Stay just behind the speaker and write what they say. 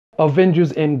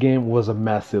Avengers Endgame was a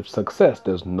massive success.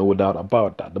 There's no doubt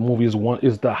about that. The movie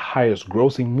is the highest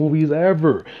grossing movies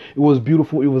ever. It was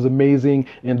beautiful, it was amazing,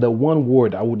 and the one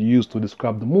word I would use to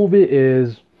describe the movie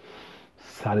is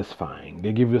satisfying.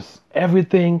 They give us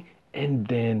everything and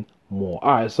then more.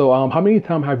 All right, so how many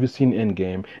times have you seen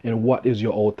Endgame, and what is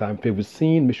your all-time favorite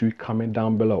scene? Make sure you comment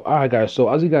down below. All right, guys. So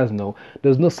as you guys know,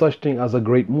 there's no such thing as a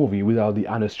great movie without the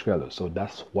honest trailer. So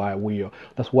that's what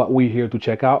we're here to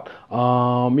check out.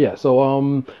 Yeah.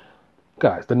 So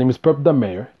guys, the name is Perp the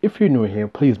Mayor. If you're new here,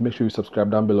 please make sure you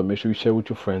subscribe down below. Make sure you share with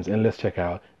your friends, and let's check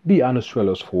out the honest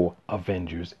trailers for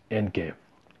Avengers Endgame.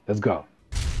 Let's go.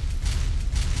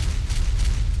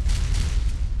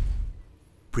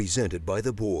 Presented by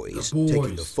The Boys,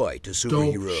 taking the fight to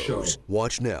superheroes.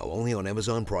 Watch now only on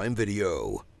Amazon Prime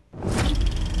Video.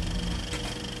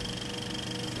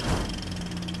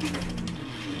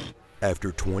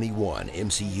 After 21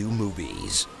 MCU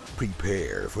movies,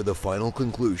 prepare for the final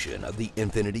conclusion of the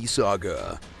Infinity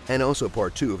Saga. And also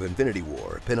part 2 of Infinity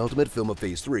War, penultimate film of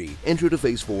Phase 3, intro to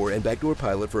Phase 4, and backdoor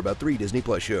pilot for about 3 Disney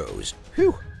Plus shows.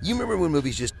 Whew! You remember when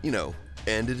movies just,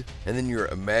 ended, and then your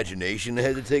imagination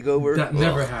had to take over? That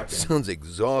never happened. Sounds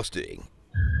exhausting.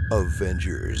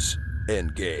 Avengers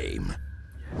Endgame.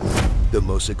 The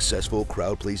most successful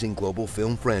crowd-pleasing global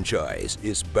film franchise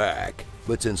is back.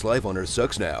 But since life on Earth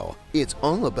sucks now, it's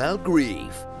all about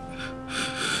grief.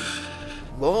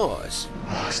 Loss.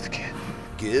 Lost again.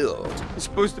 Guilt. It's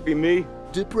supposed to be me.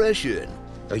 Depression.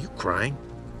 Are you crying?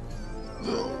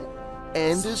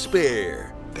 And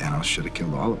despair. Thanos should have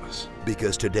killed all of us.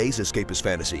 Because today's escapist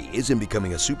fantasy isn't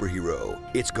becoming a superhero.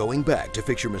 It's going back to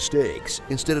fix your mistakes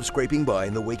instead of scraping by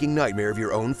in the waking nightmare of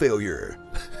your own failure.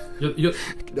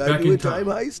 Can I do a time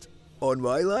heist on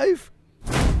my life?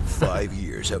 5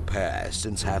 years have passed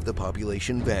since half the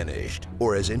population vanished,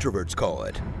 or as introverts call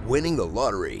it, winning the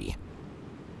lottery.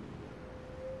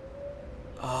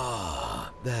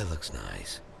 Ah, that looks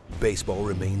nice. Baseball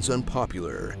remains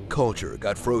unpopular. Culture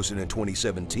got frozen in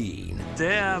 2017.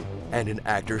 Damn. And an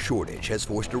actor shortage has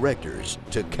forced directors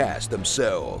to cast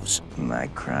themselves. I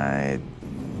cried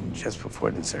just before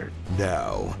dessert.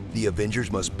 Now, the Avengers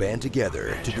must band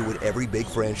together to do what every big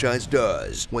franchise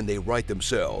does when they write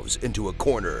themselves into a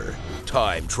corner.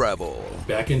 Time travel.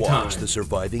 Back in Watch time. the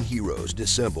surviving heroes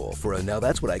dissemble for a Now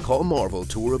That's What I Call Marvel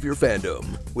tour of your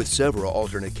fandom, with several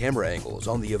alternate camera angles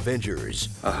on the Avengers.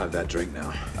 I'll have that drink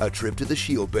now. A trip to the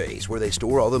SHIELD base where they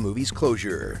store all the movie's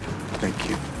closure. Thank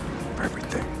you for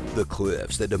everything. The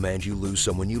cliffs that demand you lose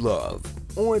someone you love,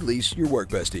 or at least your work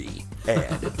bestie,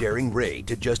 and a daring raid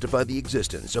to justify the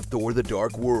existence of Thor the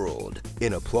Dark World,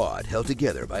 in a plot held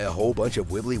together by a whole bunch of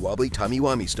wibbly-wobbly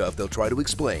timey-wimey stuff they'll try to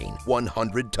explain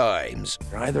 100 times.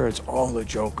 Either it's all a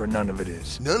joke or none of it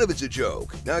is. None of it's a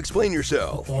joke. Now explain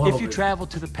yourself. If you travel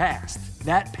to the past,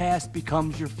 that past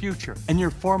becomes your future, and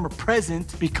your former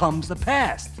present becomes the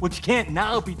past, which can't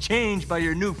now be changed by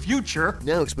your new future.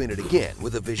 Now explain it again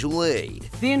with a visual aid.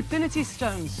 The Infinity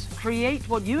Stones create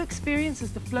what you experience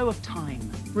as the flow of time.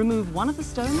 Remove one of the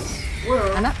stones,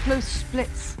 and that flow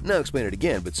splits. Now explain it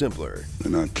again, but simpler.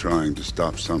 We're not trying to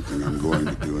stop something I'm going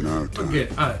to do in our time. Okay,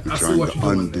 We're I see trying what to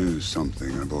you're doing undo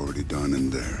something I've already done in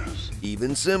theirs.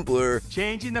 Even simpler.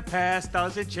 Changing the past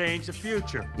doesn't change the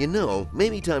future. You know,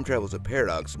 maybe time travel's a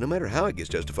paradox no matter how it gets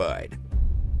justified.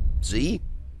 See?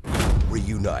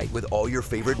 Reunite with all your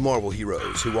favorite Marvel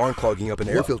heroes who aren't clogging up an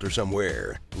air filter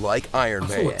somewhere. Like Iron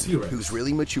Man, who's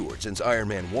really matured since Iron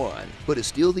Man 1, but is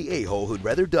still the a-hole who'd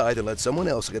rather die than let someone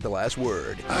else get the last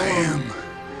word. I am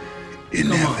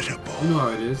inevitable. You know how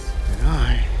it is. And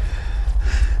I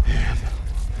am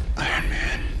Iron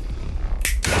Man.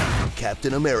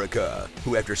 Captain America,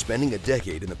 who after spending a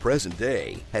decade in the present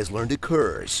day, has learned to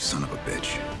curse. Son of a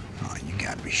bitch. Oh, you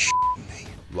gotta be shitting me.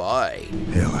 Lie.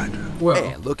 Hell, I do. Well,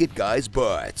 And look at guys'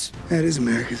 butts. That is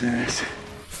America's ass.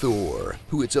 Thor,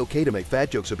 who it's okay to make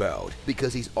fat jokes about,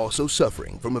 because he's also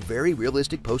suffering from a very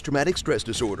realistic post-traumatic stress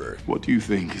disorder. What do you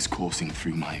think is coursing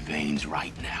through my veins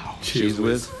right now? Cheese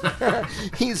Whiz.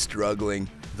 He's struggling.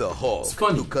 The Hulk, It's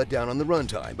funny. who cut down on the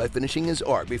runtime by finishing his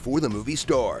arc before the movie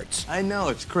starts. I know,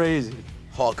 it's crazy.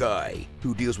 Hawkeye,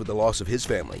 who deals with the loss of his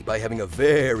family by having a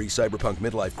very cyberpunk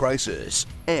midlife crisis.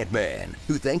 Ant-Man,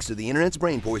 who thanks to the internet's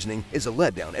brain poisoning is a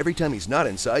letdown every time he's not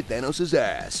inside Thanos'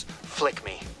 ass. Flick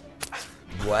me.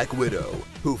 Black Widow,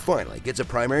 who finally gets a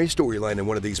primary storyline in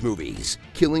one of these movies,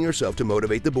 killing herself to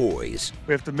motivate the boys.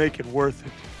 We have to make it worth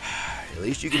it. At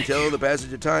least you can tell the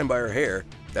passage of time by her hair.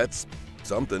 That's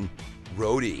something.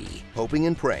 Rhodey, hoping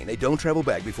and praying they don't travel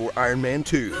back before Iron Man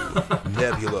 2.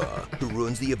 Nebula, who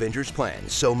ruins the Avengers'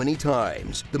 plans so many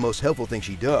times, the most helpful thing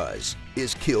she does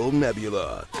is kill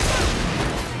Nebula.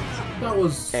 That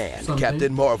was And something.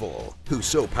 Captain Marvel, who's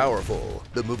so powerful,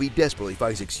 the movie desperately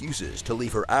finds excuses to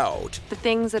leave her out The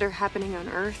things that are happening on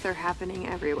Earth are happening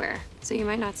everywhere, so you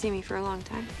might not see me for a long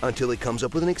time. until he comes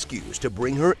up with an excuse to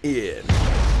bring her in.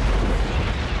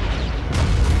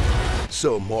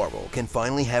 So Marvel can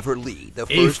finally have her lead the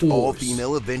first A-Force.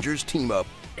 all-female Avengers team-up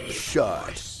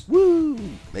shot. Woo!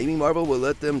 Maybe Marvel will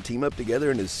let them team up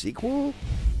together in a sequel?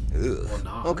 Ugh.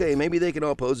 Okay, maybe they can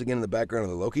all pose again in the background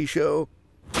of the Loki show?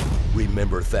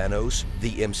 Remember Thanos,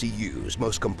 the MCU's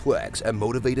most complex and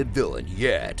motivated villain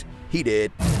yet? He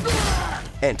did.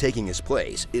 And taking his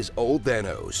place is old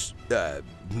Thanos.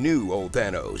 New old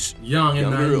Thanos. Young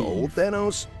and Younger naive. old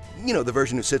Thanos? You know, the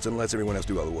version who sits and lets everyone else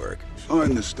do all the work.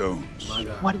 Find the stones. My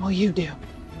God. What will you do?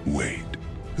 Wait.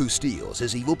 Who steals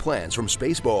his evil plans from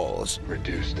Spaceballs.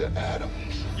 Reduce to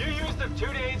atoms. You used them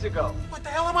 2 days ago. What the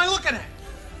hell am I looking at?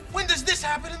 When does this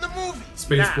happen in the movie?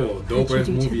 Spaceball, dopest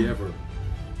movie ever.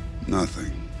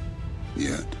 Nothing.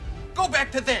 Yet. Go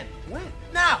back to then. When?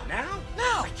 Now. Now?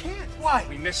 Now. I can't. Why?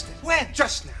 We missed it. When?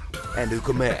 Just now. And who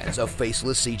commands a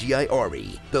faceless CGI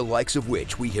army, the likes of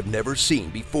which we have never seen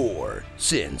before,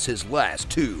 since his last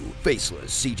 2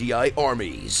 faceless CGI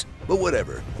armies. But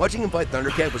whatever, watching him fight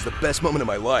Thundercat was the best moment of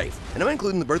my life, and I'm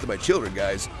including the birth of my children,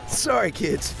 guys. Sorry,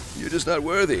 kids, you're just not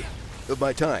worthy of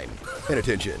my time and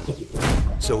attention.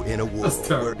 So in a world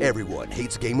where everyone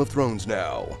hates Game of Thrones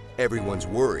now, everyone's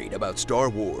worried about Star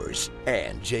Wars,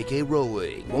 and J.K.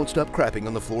 Rowling won't stop crapping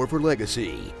on the floor of her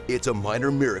legacy, it's a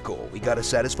minor miracle we got a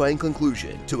satisfying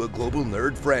conclusion to a global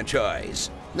nerd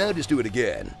franchise. Now just do it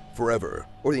again, forever,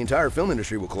 or the entire film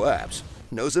industry will collapse.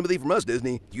 No sympathy from us,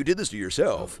 Disney. You did this to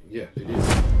yourself. Yeah, it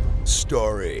is.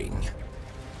 Starring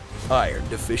Iron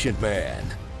Deficient Man,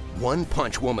 One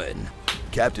Punch Woman,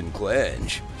 Captain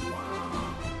Clench,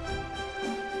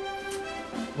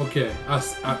 Okay, I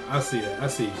see it. I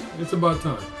see. It's about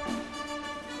time.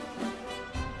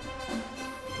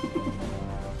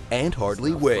 and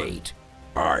Hardly Wait.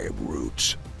 I am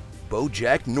Roots.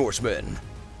 BoJack Norseman.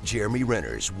 Jeremy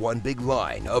Renner's one big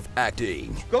line of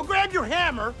acting. Go grab your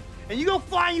hammer, and you go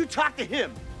fly and you talk to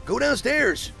him. Go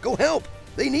downstairs. Go help.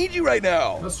 They need you right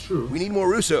now. That's true. We need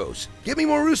more Russos. Give me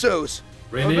more Russos.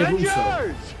 Rene Russo.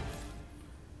 Avengers!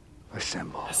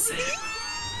 Assemble.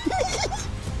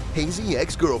 Hazy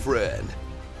Ex-Girlfriend.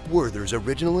 Werther's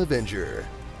Original Avenger.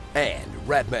 And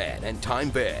Ratman and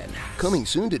Time Van. Coming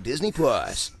soon to Disney+.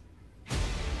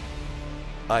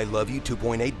 I Love You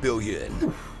 2.8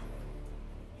 billion.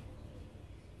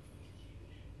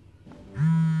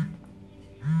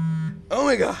 Oh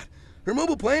my god, her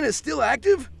mobile plan is still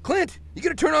active? Clint, you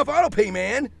gotta turn off autopay,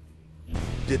 man.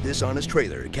 Did this honest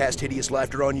trailer cast hideous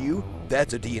laughter on you?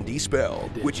 That's a D&D spell,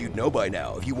 which you'd know by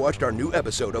now if you watched our new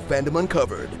episode of Fandom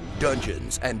Uncovered,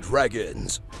 Dungeons and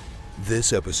Dragons.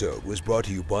 This episode was brought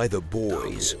to you by The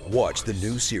Boys. Watch the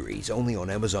new series only on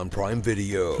Amazon Prime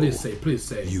Video. Please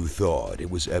say. You thought it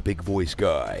was Epic Voice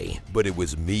Guy, but it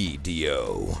was me,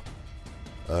 Dio.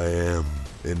 I am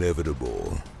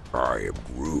inevitable. I am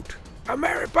Groot. I'm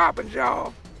Mary Poppins,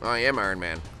 y'all. I am Iron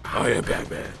Man. I am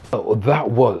Batman. Oh,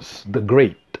 that was the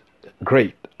great,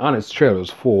 honest trailers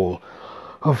for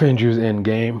Avengers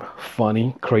Endgame.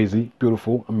 Funny, crazy,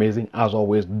 beautiful, amazing. As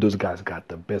always, those guys got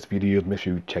the best videos. Make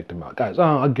sure you check them out. Guys,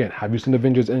 again, have you seen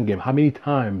Avengers Endgame? How many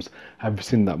times have you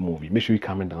seen that movie? Make sure you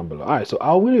comment down below. Alright, so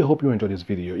I really hope you enjoyed this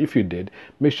video. If you did,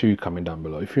 make sure you comment down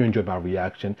below. If you enjoyed my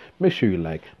reaction, make sure you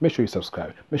like, make sure you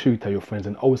subscribe, make sure you tell your friends,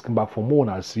 and always come back for more,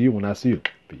 and I'll see you when I see you.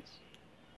 Peace.